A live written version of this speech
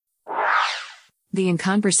The In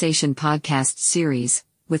Conversation podcast series,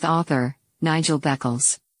 with author Nigel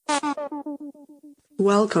Beckles.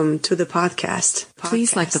 Welcome to the podcast.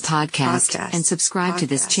 Please like the podcast and subscribe to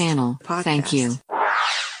this channel. Thank you.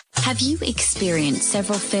 Have you experienced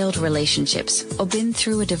several failed relationships or been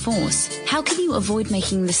through a divorce? How can you avoid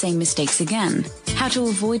making the same mistakes again? How to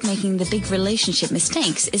avoid making the big relationship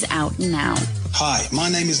mistakes is out now. Hi, my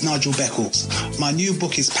name is Nigel Beckles. My new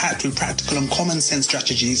book is packed with practical and common sense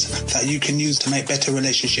strategies that you can use to make better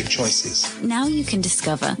relationship choices. Now you can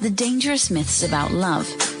discover the dangerous myths about love.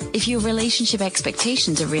 If your relationship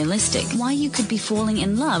expectations are realistic, why you could be falling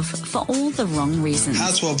in love for all the wrong reasons.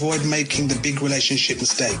 How to avoid making the big relationship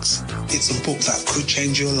mistakes. It's a book that could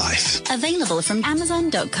change your life. Available from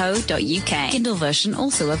amazon.co.uk. Kindle version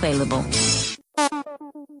also available.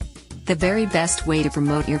 The very best way to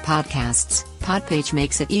promote your podcasts. Podpage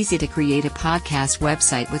makes it easy to create a podcast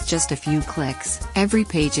website with just a few clicks. Every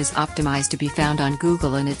page is optimized to be found on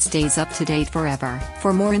Google and it stays up to date forever.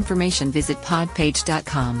 For more information, visit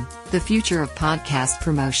podpage.com. The future of podcast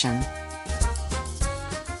promotion.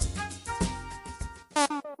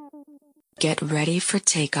 Get ready for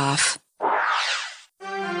takeoff.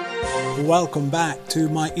 Welcome back to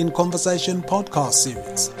my In Conversation podcast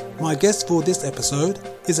series. My guest for this episode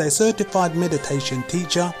is a certified meditation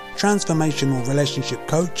teacher, transformational relationship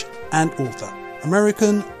coach, and author,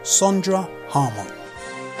 American Sondra Harmon.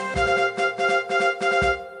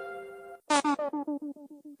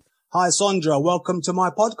 Hi Sondra, welcome to my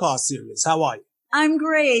podcast series. How are you? I'm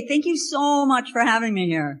great. Thank you so much for having me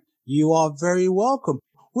here. You are very welcome.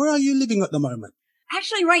 Where are you living at the moment?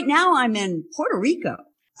 Actually, right now I'm in Puerto Rico.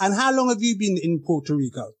 And how long have you been in Puerto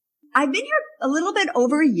Rico? I've been here a little bit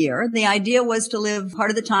over a year. The idea was to live part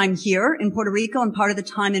of the time here in Puerto Rico and part of the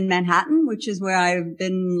time in Manhattan, which is where I've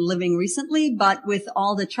been living recently. But with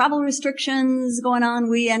all the travel restrictions going on,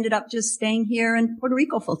 we ended up just staying here in Puerto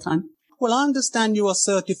Rico full time. Well, I understand you're a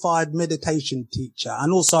certified meditation teacher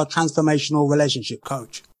and also a transformational relationship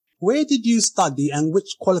coach. Where did you study and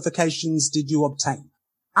which qualifications did you obtain?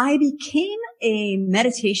 I became a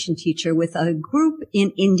meditation teacher with a group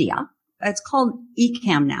in India. It's called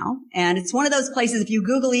ECAM now. And it's one of those places, if you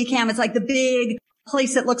Google ECAM, it's like the big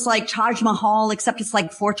place that looks like Taj Mahal, except it's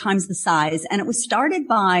like 4 times the size. And it was started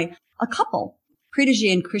by a couple,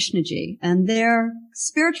 Preetaji and Krishnaji. And they're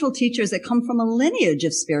spiritual teachers that come from a lineage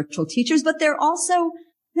of spiritual teachers, but they're also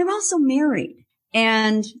married.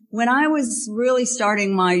 And when I was really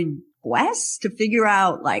starting my quest to figure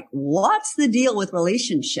out, like, what's the deal with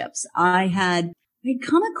relationships, I'd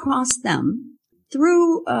come across them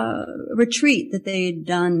through a retreat that they had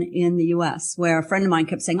done in the U.S. where a friend of mine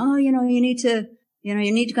kept saying, oh, you need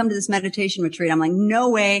to come to this meditation retreat. I'm like, no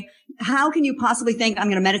way. How can you possibly think I'm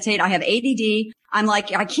going to meditate? I have ADD. I'm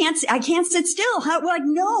like, I can't sit still. We're like,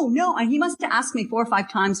 no. And he must have asked me 4 or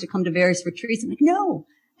 5 times to come to various retreats. I'm like, no.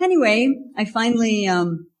 Anyway, I finally,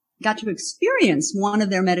 got to experience one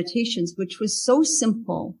of their meditations, which was so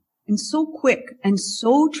simple and so quick and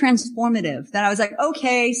so transformative that I was like,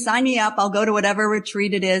 okay, sign me up. I'll go to whatever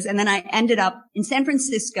retreat it is. And then I ended up in San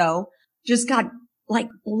Francisco, just got like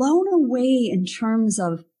blown away in terms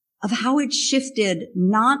of how it shifted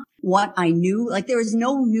not what I knew. Like there was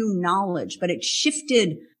no new knowledge, but it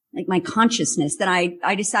shifted like my consciousness that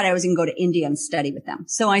I decided I was going to go to India and study with them.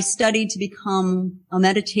 So I studied to become a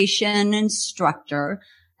meditation instructor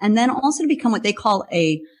and then also to become what they call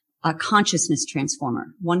a consciousness transformer,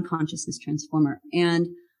 one consciousness transformer. And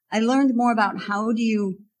I learned more about how do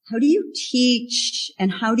you teach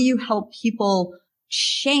and how do you help people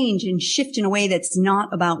change and shift in a way that's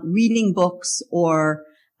not about reading books or,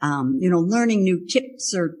 learning new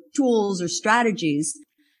tips or tools or strategies.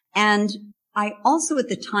 And I also at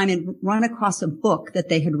the time had run across a book that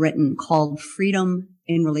they had written called Freedom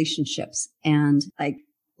in Relationships, and like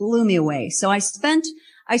blew me away. So I spent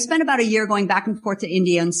about a year going back and forth to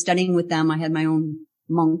India and studying with them. I had my own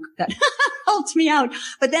monk that helped me out.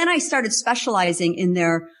 But then I started specializing in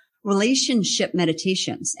their relationship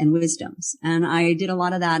meditations and wisdoms. And I did a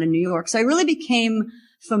lot of that in New York. So I really became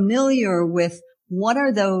familiar with what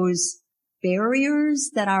are those barriers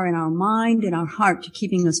that are in our mind and our heart to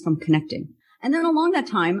keeping us from connecting. And then along that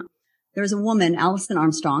time, there's a woman, Alison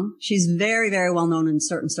Armstrong. She's very, very well known in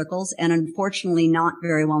certain circles and unfortunately not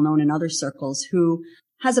very well known in other circles, who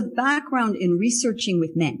has a background in researching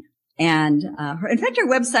with men. And in fact, her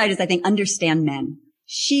website is, I think, Understand Men.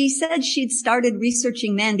 She said she'd started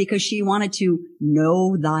researching men because she wanted to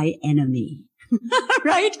know thy enemy.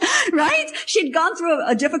 Right? She'd gone through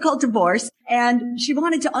a difficult divorce and she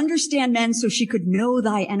wanted to understand men so she could know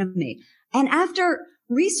thy enemy. And after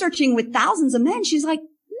researching with thousands of men, she's like,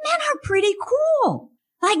 men are pretty cool.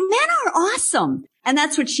 Like, men are awesome. And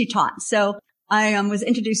that's what she taught. So I was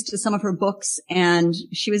introduced to some of her books, and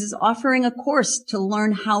she was offering a course to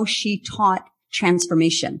learn how she taught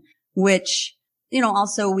transformation, which,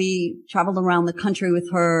 also we traveled around the country with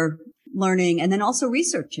her learning and then also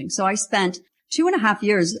researching. So I spent 2.5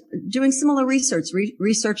 years doing similar research,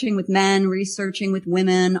 researching with men, researching with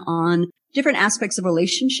women on different aspects of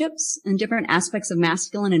relationships and different aspects of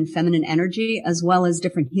masculine and feminine energy, as well as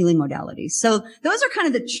different healing modalities. So those are kind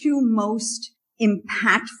of the two most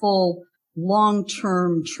impactful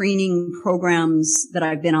long-term training programs that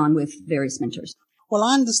I've been on with various mentors. Well,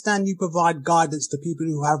 I understand you provide guidance to people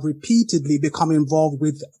who have repeatedly become involved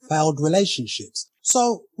with failed relationships.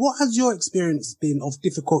 So what has your experience been of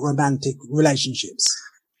difficult romantic relationships?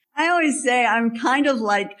 I always say I'm kind of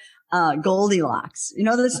like Goldilocks. You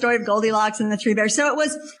know the story of Goldilocks and the Three Bears? So it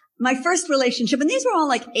was my first relationship, and these were all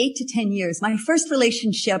like 8 to 10 years. My first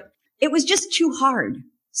relationship, it was just too hard.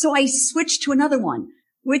 So I switched to another one,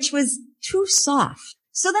 which was too soft.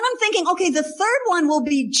 So then I'm thinking, okay, the third one will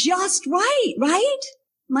be just right, right?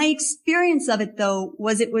 My experience of it, though,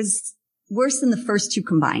 was it was worse than the first two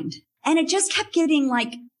combined. And it just kept getting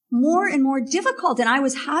like more and more difficult. And I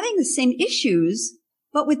was having the same issues,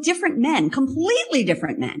 but with different men, completely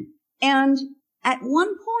different men. And at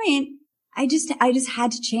one point, I just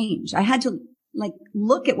had to change. I had to like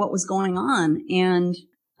look at what was going on. And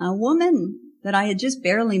a woman that I had just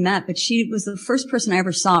barely met, but she was the first person I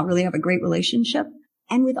ever saw really have a great relationship.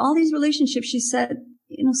 And with all these relationships, she said,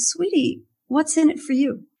 sweetie, what's in it for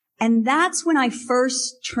you? And that's when I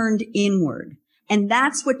first turned inward. And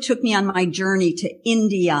that's what took me on my journey to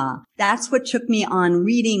India. That's what took me on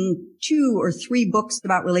reading 2 or 3 books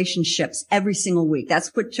about relationships every single week. That's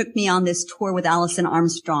what took me on this tour with Alison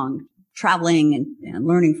Armstrong, traveling and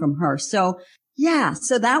learning from her. So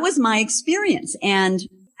that was my experience. And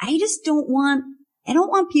I just don't want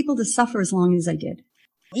people to suffer as long as I did.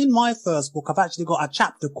 In my first book, I've actually got a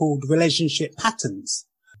chapter called Relationship Patterns.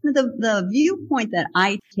 The viewpoint that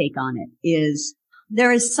I take on it is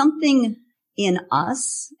there is something in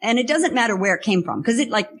us, and it doesn't matter where it came from, because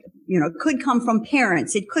it could come from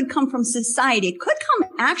parents. It could come from society. It could come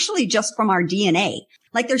actually just from our DNA.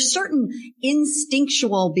 Like there's certain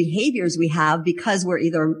instinctual behaviors we have because we're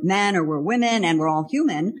either men or we're women and we're all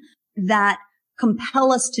human that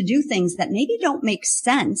compel us to do things that maybe don't make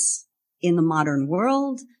sense in the modern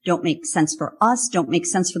world, don't make sense for us, don't make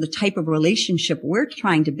sense for the type of relationship we're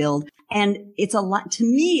trying to build. And it's a lot, to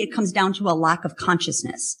me, it comes down to a lack of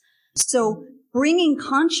consciousness. So bringing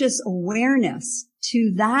conscious awareness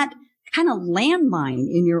to that kind of landmine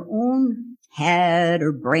in your own head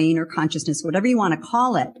or brain or consciousness, whatever you want to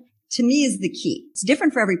call it, to me is the key. It's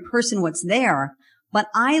different for every person what's there, but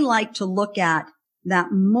I like to look at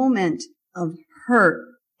that moment of hurt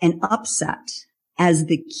and upset as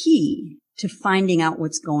the key to finding out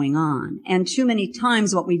what's going on. And too many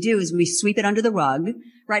times what we do is we sweep it under the rug,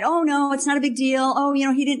 right? Oh, no, it's not a big deal. Oh,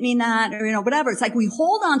 he didn't mean that, or, whatever. It's like we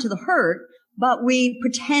hold on to the hurt, but we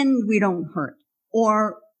pretend we don't hurt,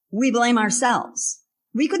 or we blame ourselves.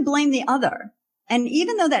 We could blame the other. And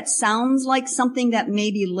even though that sounds like something that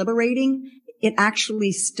may be liberating, it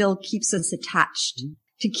actually still keeps us attached.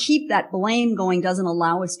 To keep that blame going doesn't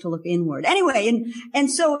allow us to look inward. Anyway,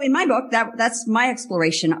 and so in my book, that's my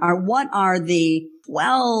exploration what are the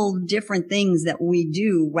 12 different things that we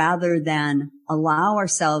do rather than allow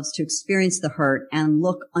ourselves to experience the hurt and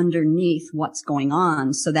look underneath what's going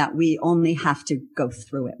on so that we only have to go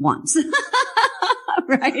through it once.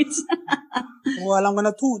 Right? Well, I'm going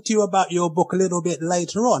to talk to you about your book a little bit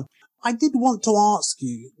later on. I did want to ask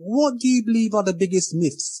you, what do you believe are the biggest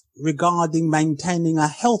myths regarding maintaining a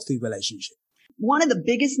healthy relationship? One of the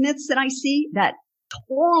biggest myths that I see that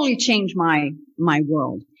totally changed my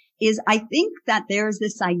world is I think that there's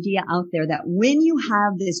this idea out there that when you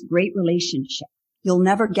have this great relationship, you'll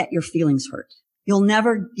never get your feelings hurt. You'll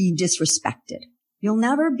never be disrespected. You'll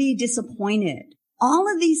never be disappointed.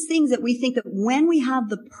 All of these things that we think that when we have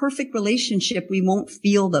the perfect relationship, we won't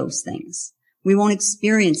feel those things. We won't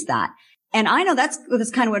experience that. And I know that's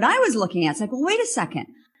kind of what I was looking at. It's like, well, wait a second.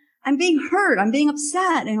 I'm being hurt. I'm being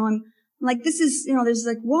upset. And I'm like, this is, there's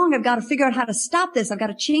like wrong. I've got to figure out how to stop this. I've got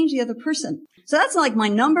to change the other person. So that's like my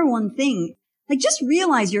number one thing. Like just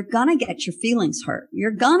realize you're going to get your feelings hurt.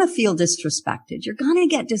 You're going to feel disrespected. You're going to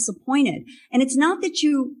get disappointed. And it's not that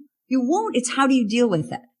you won't. It's how do you deal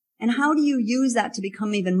with it? And how do you use that to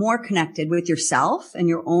become even more connected with yourself and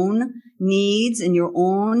your own needs and your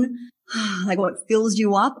own like what fills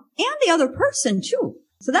you up and the other person too.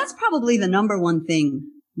 So that's probably the number one thing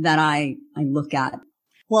that I look at.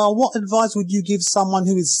 Well, what advice would you give someone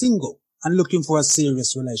who is single and looking for a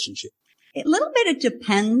serious relationship? a little bit, it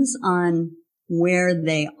depends on where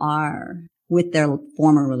they are with their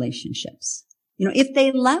former relationships. If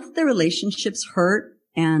they left their relationships hurt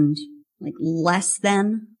and like less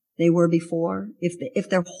than they were before, if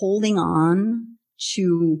they're holding on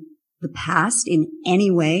to the past in any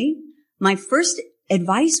way, my first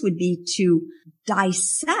advice would be to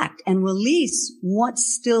dissect and release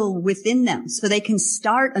what's still within them so they can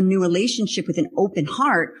start a new relationship with an open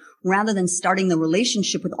heart rather than starting the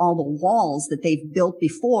relationship with all the walls that they've built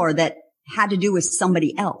before that had to do with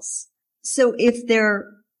somebody else. So if they're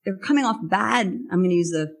coming off bad, I'm going to use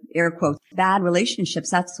the air quotes, bad relationships,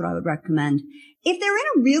 that's what I would recommend. If they're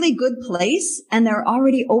in a really good place and they're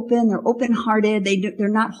already open, they're open-hearted, they're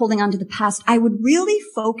not holding on to the past, I would really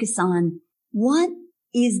focus on what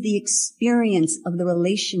is the experience of the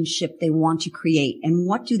relationship they want to create and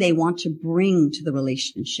what do they want to bring to the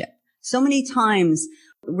relationship. So many times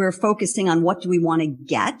we're focusing on what do we want to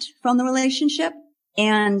get from the relationship,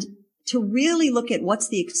 and to really look at what's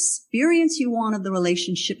the experience you want of the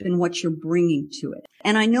relationship and what you're bringing to it.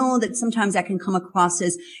 And I know that sometimes that can come across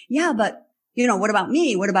as, yeah, but what about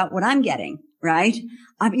me? What about what I'm getting? Right?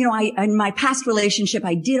 In my past relationship,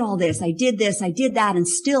 I did all this, I did this, I did that, and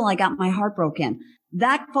still I got my heart broken.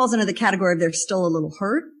 That falls into the category of they're still a little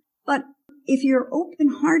hurt. But if you're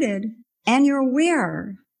open-hearted and you're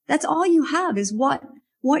aware, that's all you have is what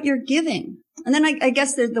you're giving. And then I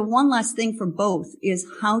guess the one last thing for both is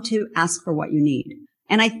how to ask for what you need.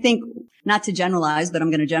 And I think, not to generalize, but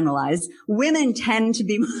I'm going to generalize, women tend to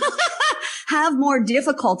be have more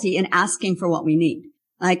difficulty in asking for what we need.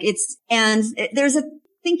 There's a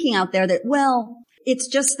thinking out there that, well, it's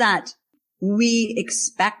just that we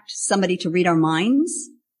expect somebody to read our minds.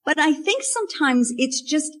 But I think sometimes it's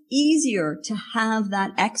just easier to have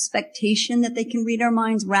that expectation that they can read our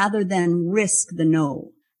minds rather than risk the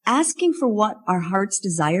no. Asking for what our heart's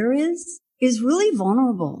desire is really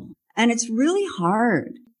vulnerable and it's really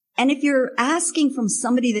hard. And if you're asking from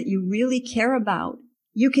somebody that you really care about,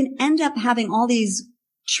 you can end up having all these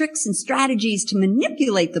tricks and strategies to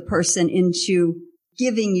manipulate the person into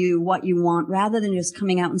giving you what you want rather than just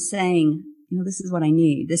coming out and saying, this is what I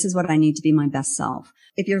need. This is what I need to be my best self.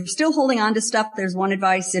 If you're still holding on to stuff, there's one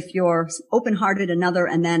advice. If you're open-hearted, another,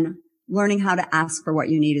 and then learning how to ask for what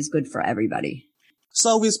you need is good for everybody.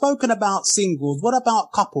 So we've spoken about singles. What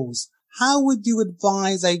about couples? How would you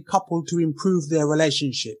advise a couple to improve their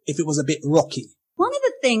relationship if it was a bit rocky? One of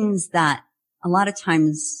the things that a lot of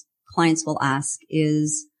times clients will ask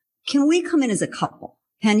is, can we come in as a couple?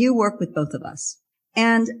 Can you work with both of us?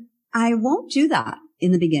 And I won't do that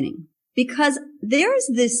in the beginning because there's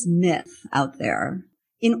this myth out there.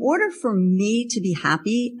 In order for me to be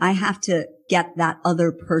happy, I have to get that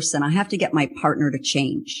other person. I have to get my partner to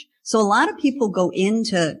change. So a lot of people go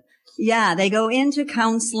into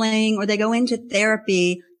counseling or they go into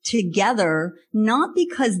therapy together, not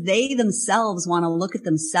because they themselves want to look at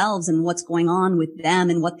themselves and what's going on with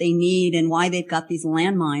them and what they need and why they've got these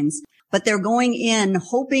landmines, but they're going in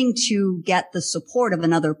hoping to get the support of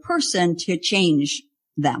another person to change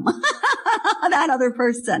them, that other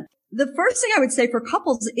person. The first thing I would say for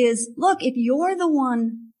couples is, look, if you're the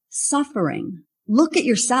one suffering, look at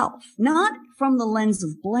yourself, not from the lens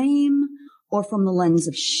of blame or from the lens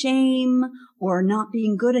of shame or not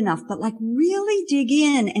being good enough, but like really dig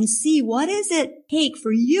in and see what does it take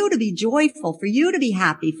for you to be joyful, for you to be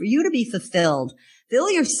happy, for you to be fulfilled.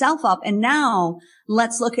 Fill yourself up. And now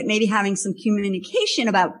let's look at maybe having some communication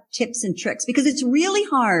about tips and tricks, because it's really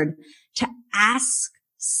hard to ask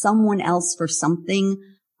someone else for something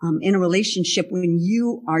in a relationship when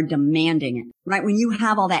you are demanding it, right? When you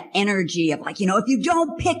have all that energy of like, if you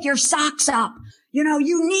don't pick your socks up,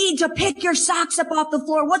 you need to pick your socks up off the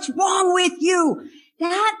floor. What's wrong with you?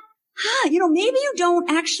 Maybe you don't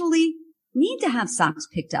actually need to have socks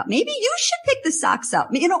picked up. Maybe you should pick the socks up.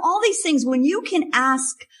 All these things, when you can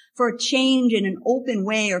ask for a change in an open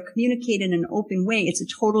way or communicate in an open way, it's a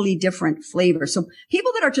totally different flavor. So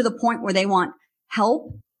people that are to the point where they want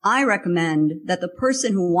help, I recommend that the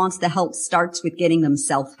person who wants the help starts with getting them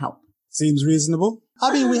self-help. Seems reasonable.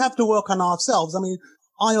 We have to work on ourselves.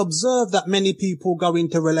 I observe that many people go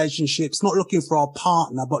into relationships not looking for a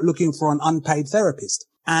partner, but looking for an unpaid therapist.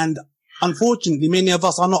 And unfortunately, many of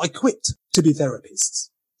us are not equipped to be therapists.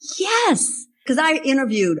 Yes, because I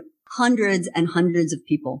interviewed hundreds and hundreds of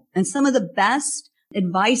people. And some of the best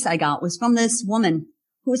advice I got was from this woman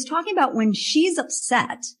who was talking about when she's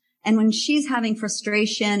upset and when she's having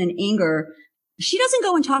frustration and anger, she doesn't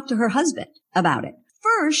go and talk to her husband about it.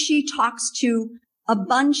 First, she talks to a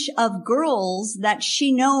bunch of girls that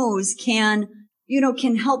she knows can,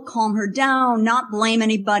 can help calm her down, not blame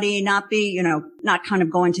anybody, not be, not kind of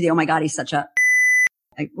going to the, oh my God, he's such a,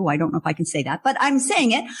 I don't know if I can say that, but I'm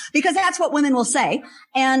saying it because that's what women will say.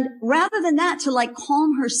 And rather than that, to like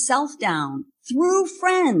calm herself down through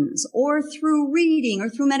friends or through reading or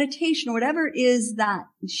through meditation or whatever it is that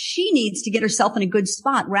she needs to get herself in a good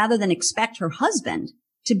spot, rather than expect her husband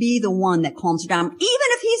to be the one that calms her down, even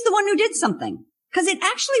if he's the one who did something. Because it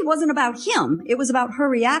actually wasn't about him. It was about her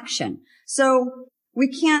reaction. So we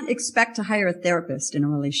can't expect to hire a therapist in a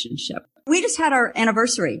relationship. We just had our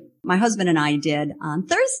anniversary. My husband and I did on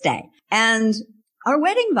Thursday. And our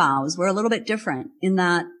wedding vows were a little bit different in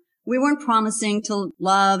that we weren't promising to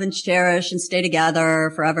love and cherish and stay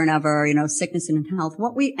together forever and ever, sickness and health.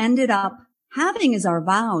 What we ended up having as our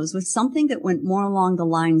vows was something that went more along the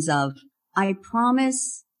lines of, I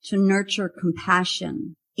promise to nurture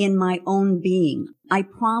compassion in my own being. I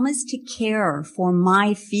promise to care for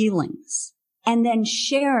my feelings and then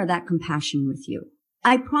share that compassion with you.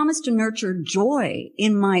 I promise to nurture joy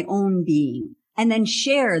in my own being and then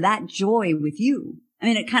share that joy with you. I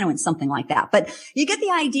mean, it kind of went something like that, but you get the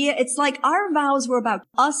idea. It's like our vows were about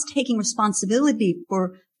us taking responsibility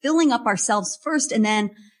for filling up ourselves first and then,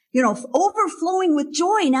 overflowing with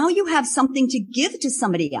joy. Now you have something to give to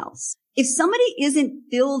somebody else. If somebody isn't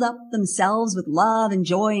filled up themselves with love and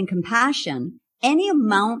joy and compassion, any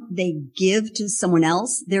amount they give to someone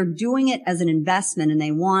else, they're doing it as an investment and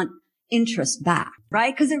they want interest back,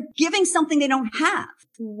 right? Because they're giving something they don't have.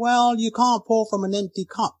 Well, you can't pour from an empty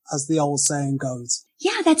cup, as the old saying goes.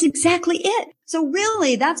 Yeah, that's exactly it. So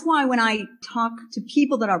really, that's why when I talk to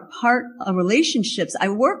people that are part of relationships, I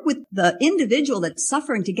work with the individual that's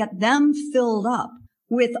suffering to get them filled up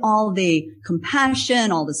with all the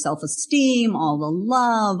compassion, all the self-esteem, all the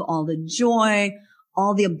love, all the joy,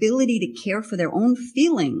 all the ability to care for their own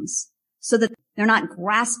feelings so that they're not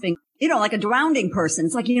grasping, like a drowning person.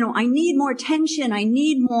 It's like, I need more attention. I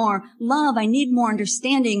need more love. I need more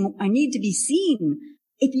understanding. I need to be seen.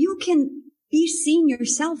 If you can be seen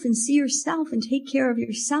yourself and see yourself and take care of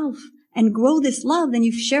yourself and grow this love, then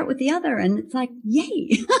you share it with the other. And it's like, yay,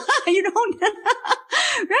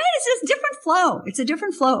 right? It's just different flow. It's a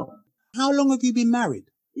different flow. How long have you been married?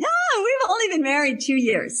 Yeah, we've only been married 2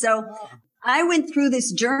 years. So I went through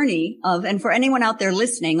this journey and for anyone out there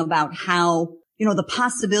listening about how, the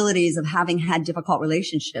possibilities of having had difficult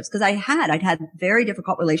relationships, because I'd had very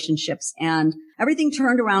difficult relationships and everything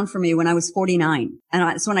turned around for me when I was 49. And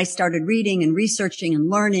that's when I started reading and researching and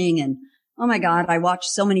learning. And oh my God, I watched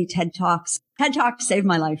so many TED Talks. TED Talks saved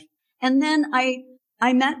my life. And then I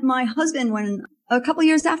met my husband when a couple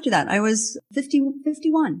years after that, I was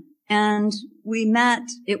 51 and we met.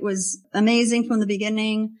 It was amazing from the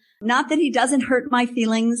beginning. Not that he doesn't hurt my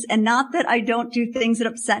feelings and not that I don't do things that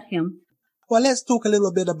upset him. Well, let's talk a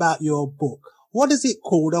little bit about your book. What is it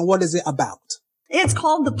called and what is it about? It's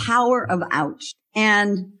called The Power of Ouch.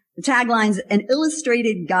 And the tagline's an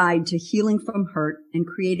illustrated guide to healing from hurt and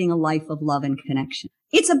creating a life of love and connection.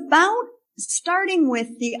 It's about starting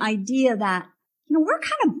with the idea that, we're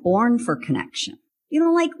kind of born for connection.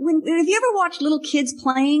 Like have you ever watched little kids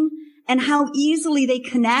playing and how easily they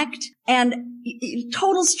connect and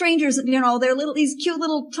total strangers, they're these cute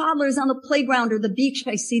little toddlers on the playground or the beach.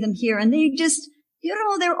 I see them here and they just,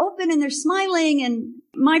 they're open and they're smiling. And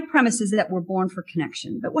my premise is that we're born for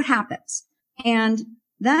connection, but what happens? And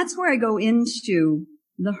that's where I go into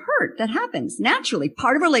the hurt that happens naturally,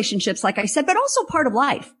 part of relationships, like I said, but also part of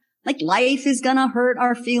life. Like life is going to hurt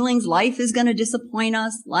our feelings. Life is going to disappoint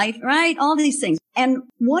us. Right? All these things. And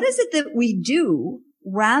what is it that we do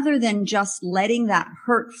rather than just letting that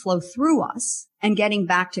hurt flow through us and getting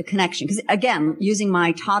back to connection? Because again, using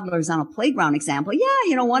my toddlers on a playground example,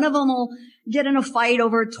 one of them will get in a fight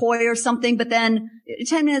over a toy or something, but then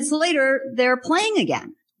 10 minutes later, they're playing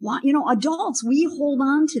again. Adults, we hold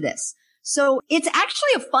on to this. So it's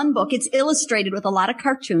actually a fun book. It's illustrated with a lot of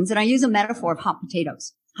cartoons, and I use a metaphor of hot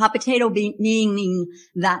potatoes. Hot potato meaning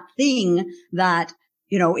that thing that,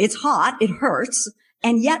 it's hot, it hurts,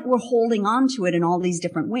 and yet we're holding on to it in all these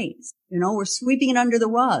different ways. We're sweeping it under the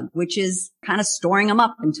rug, which is kind of storing them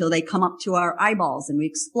up until they come up to our eyeballs and we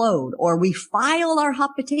explode. Or we file our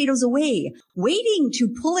hot potatoes away, waiting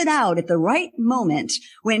to pull it out at the right moment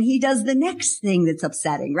when he does the next thing that's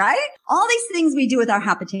upsetting, right? All these things we do with our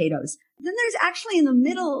hot potatoes. Then there's actually in the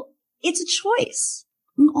middle, it's a choice.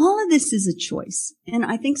 And all of this is a choice. And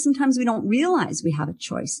I think sometimes we don't realize we have a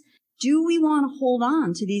choice. Do we want to hold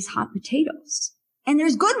on to these hot potatoes? And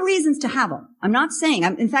there's good reasons to have them. I'm not saying,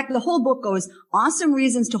 in fact, the whole book goes awesome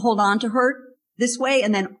reasons to hold on to hurt this way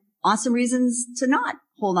and then awesome reasons to not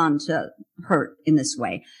hold on to hurt in this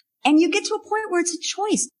way. And you get to a point where it's a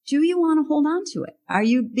choice. Do you want to hold on to it? Are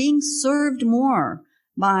you being served more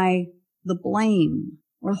by the blame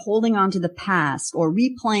or holding on to the past or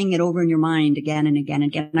replaying it over in your mind again and again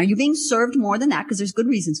and again? Are you being served more than that because there's good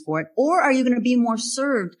reasons for it? Or are you going to be more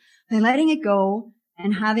served by letting it go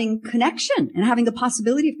and having connection and having the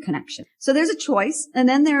possibility of connection? So there's a choice. And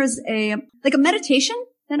then there's a meditation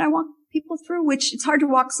that I walk people through, which it's hard to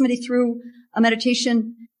walk somebody through a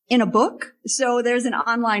meditation in a book. So there's an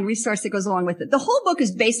online resource that goes along with it. The whole book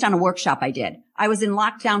is based on a workshop I did. I was in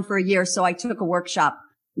lockdown for a year, so I took a workshop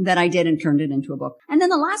that I did and turned it into a book. And then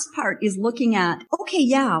the last part is looking at, okay,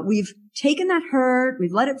 yeah, we've taken that hurt.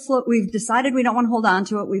 We've let it float. We've decided we don't want to hold on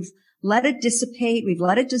to it. We've let it dissipate. We've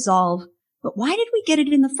let it dissolve. But why did we get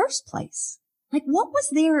it in the first place? Like, what was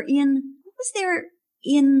there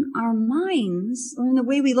in our minds or in the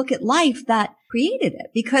way we look at life that created it?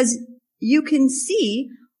 Because you can see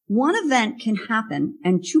one event can happen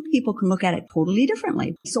and two people can look at it totally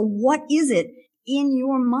differently. So what is it in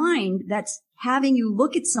your mind that's having you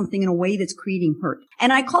look at something in a way that's creating hurt?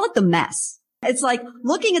 And I call it the mess. It's like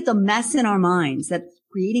looking at the mess in our minds that's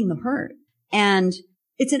creating the hurt. And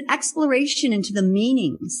it's an exploration into the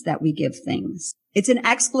meanings that we give things. It's an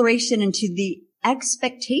exploration into the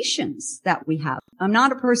expectations that we have. I'm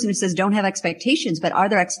not a person who says don't have expectations, but are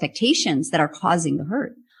there expectations that are causing the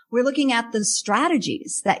hurt? We're looking at the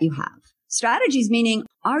strategies that you have. Strategies meaning,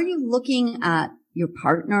 are you looking at your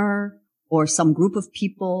partner or some group of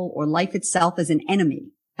people or life itself as an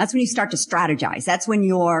enemy? That's when you start to strategize. That's when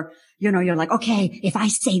you're like, okay, if I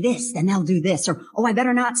say this, then they'll do this. Or, oh, I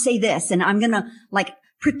better not say this. And I'm going to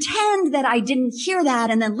pretend that I didn't hear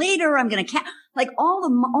that. And then later I'm going to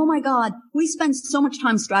oh my God, we spend so much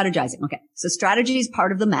time strategizing. Okay. So strategy is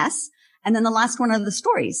part of the mess. And then the last one are the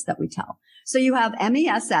stories that we tell. So you have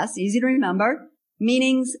MESS, easy to remember,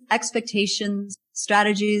 meanings, expectations,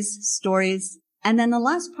 strategies, stories. And then the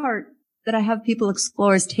last part that I have people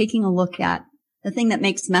explore is taking a look at the thing that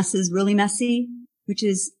makes messes really messy, which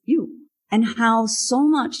is you, and how so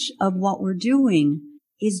much of what we're doing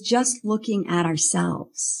is just looking at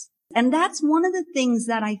ourselves. And that's one of the things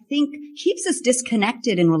that I think keeps us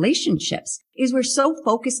disconnected in relationships is we're so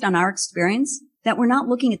focused on our experience that we're not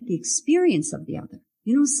looking at the experience of the other.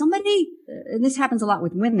 Somebody, and this happens a lot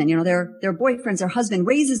with women, their boyfriends, their husband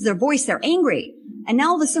raises their voice, they're angry. And now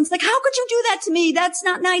all of a sudden it's like, how could you do that to me? That's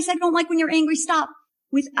not nice. I don't like when you're angry. Stop.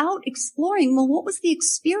 Without exploring, well, what was the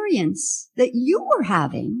experience that you were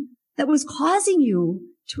having that was causing you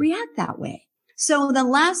to react that way? So the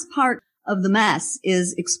last part of the mess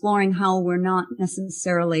is exploring how we're not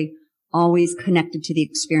necessarily always connected to the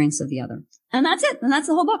experience of the other. And that's it. And that's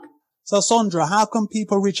the whole book. So Sondra, how can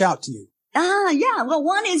people reach out to you? Yeah. Well,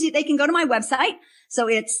 one is they can go to my website. So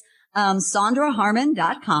it's,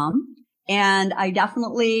 sondraharmon.com. And I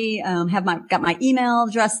definitely, got my email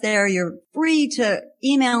address there. You're free to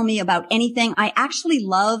email me about anything. I actually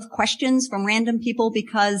love questions from random people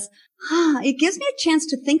because, it gives me a chance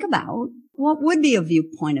to think about what would be a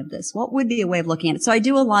viewpoint of this? What would be a way of looking at it? So I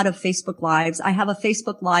do a lot of Facebook Lives. I have a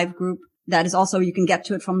Facebook Live group that is also, you can get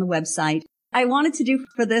to it from the website. I wanted to do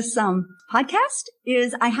for this podcast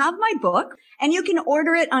is I have my book and you can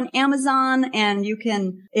order it on Amazon and you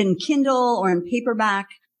can in Kindle or in paperback.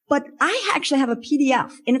 But I actually have a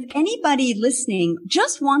PDF. And if anybody listening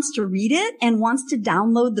just wants to read it and wants to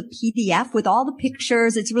download the PDF with all the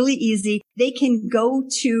pictures, it's really easy. They can go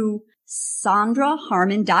to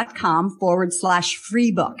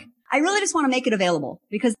sondraharmon.com/free book. I really just want to make it available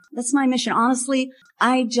because that's my mission. Honestly,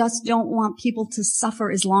 I just don't want people to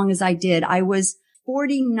suffer as long as I did. I was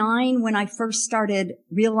 49 when I first started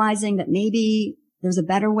realizing that maybe there's a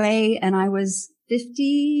better way. And I was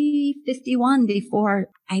 51 before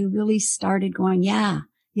I really started going, yeah,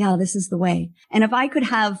 this is the way. And if I could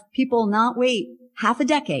have people not wait half a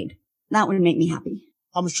decade, that would make me happy.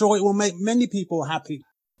 I'm sure it will make many people happy.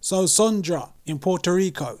 So Sondra in Puerto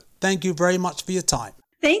Rico, thank you very much for your time.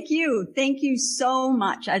 Thank you. Thank you so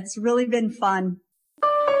much. It's really been fun.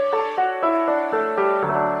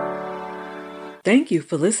 Thank you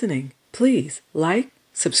for listening. Please like,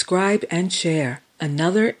 subscribe, and share.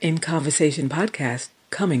 Another In Conversation podcast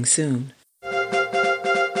coming soon.